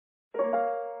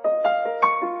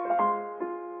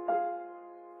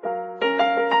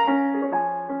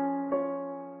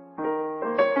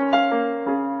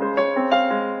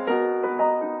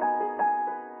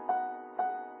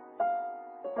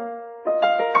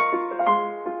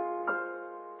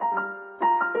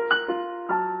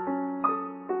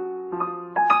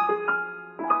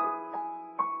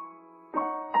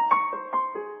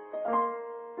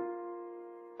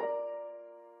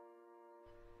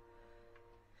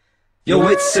Yo,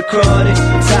 it's a chronic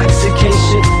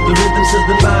intoxication. The rhythms of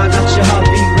the mind got your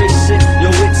heartbeat racing. Yo,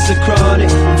 it's a chronic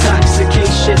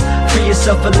intoxication. Free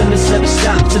yourself of limits, never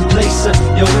stop to place her.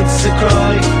 Yo, it's a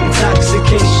chronic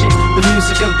intoxication. The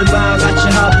music of the mind got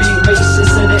your heartbeat racing.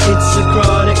 Said that it's a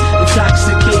chronic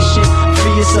intoxication.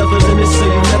 Free yourself of limits so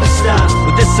you never stop.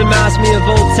 But this reminds me of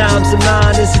old times, and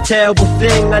mine is a terrible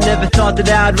thing. I never thought that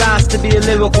I'd rise to be a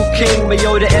lyrical king. But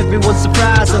yo, to everyone's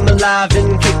surprise, I'm alive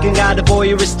and kicking. Got a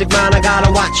voyeuristic mind I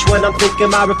gotta watch when I'm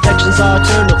thinking. My reflections are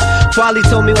eternal. Twali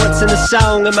told me once in a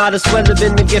song, it might as well have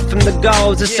been the gift from the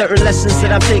gods. There's certain lessons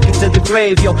that I'm taking to the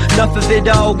grave. Yo, enough of it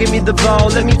all, give me the ball,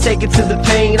 let me take it to the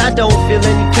pain. I don't feel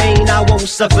any pain, I won't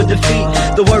suffer defeat.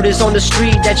 The word is on the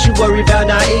street that you worry about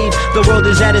naive. The world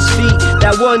is at his feet.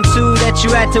 That 1-2 that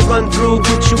you had to run through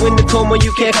put you in the coma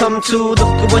you can't come to. Look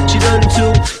at what you done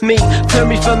to me. Turn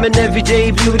me from an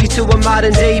everyday beauty to a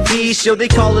modern day beast. Yo, they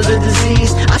call it a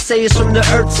disease, I say it's from the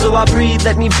earth, so I breathe,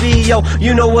 let me be. Yo,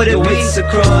 you know what it be. It's a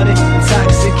chronic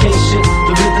intoxication.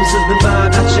 The rhythms of the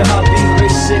mind got your heartbeat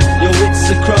racing. Yo,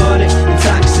 it's a chronic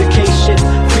intoxication.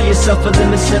 Free yourself of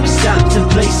limits, never stop to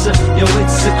place her. Yo,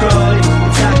 it's a chronic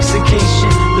intoxication.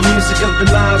 The music of the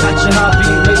mind got your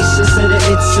heartbeat racing. Said that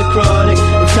it's a chronic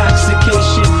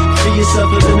intoxication. Free yourself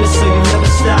of limits so you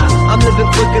never stop. I'm living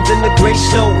quicker than the great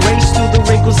show. Race through the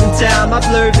wrinkles in time. My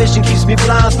blurred vision keeps me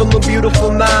blind from a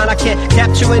beautiful mind. I can't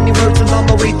capture any words along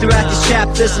my way throughout these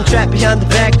chapters. I'm trapped behind the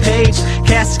back page.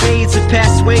 Cascades of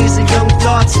past ways and young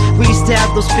thoughts. We used to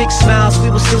have those big smiles. We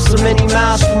were still so many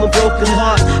miles from a broken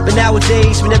heart. But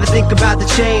nowadays we never think about the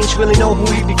change. Really know who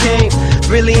we became.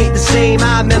 Really ain't the same.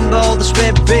 I remember all the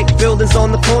red brick buildings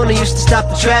on the corner used to stop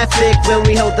the traffic when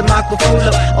we held the microphone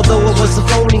up. Although it was a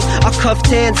phony, our cuffed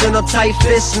hands and our tight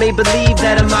fists made believe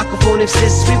that a microphone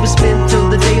exists. We would spin till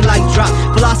the daylight dropped,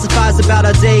 philosophize about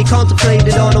our day,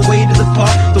 contemplated on the way to the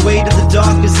park. The way to the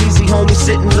dark is easy, homie,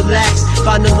 sit and relax.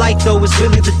 Find the light though is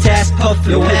really the task, puff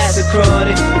and pass. Yo, it's a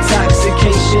chronic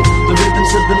intoxication. The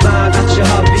rhythms of the mind got your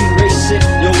heartbeat racing.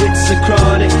 Yo, it's a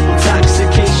chronic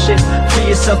intoxication.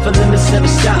 Free yourself of limits, never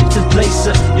stop to place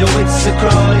her. Yo, it's a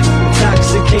chronic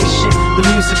intoxication. The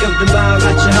music of the mind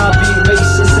got your heartbeat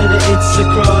racing. Said that it's a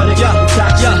chronic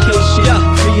intoxication.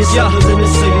 Free yourself of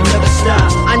limits so you never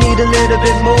stop. I need a little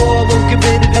bit more, won't get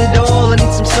rid of it all. I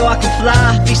need some so I can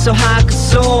fly, be so high I can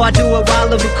soar. I do it while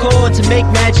I record to make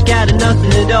magic out of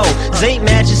nothing at all. There's 8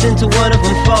 matches into one of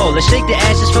them fall. Let's shake the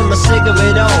ashes from my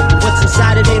cigarette off. But what's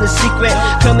inside it ain't a secret.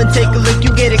 Come and take a look,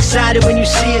 you get excited when you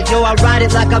see it. Yo, I write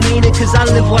it like I mean it, cause I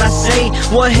live what I say.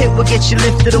 One hit will get you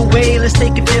lifted away. Let's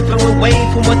take a different way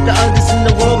from what the others in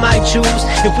the world might choose.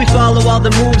 If we follow all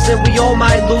the moves, then we all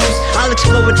might lose. I'll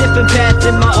explore a different path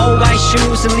in my own white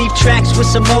shoes and leave tracks with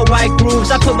some more white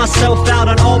grooves. I put myself out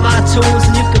on all my tools,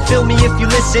 and you can feel me if you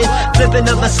listen. Flipping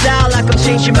up my style like I'm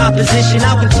changing my position.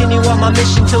 I'll continue on my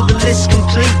mission till the list's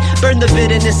complete. Burn the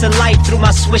bitterness of life through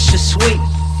my swisher sweet.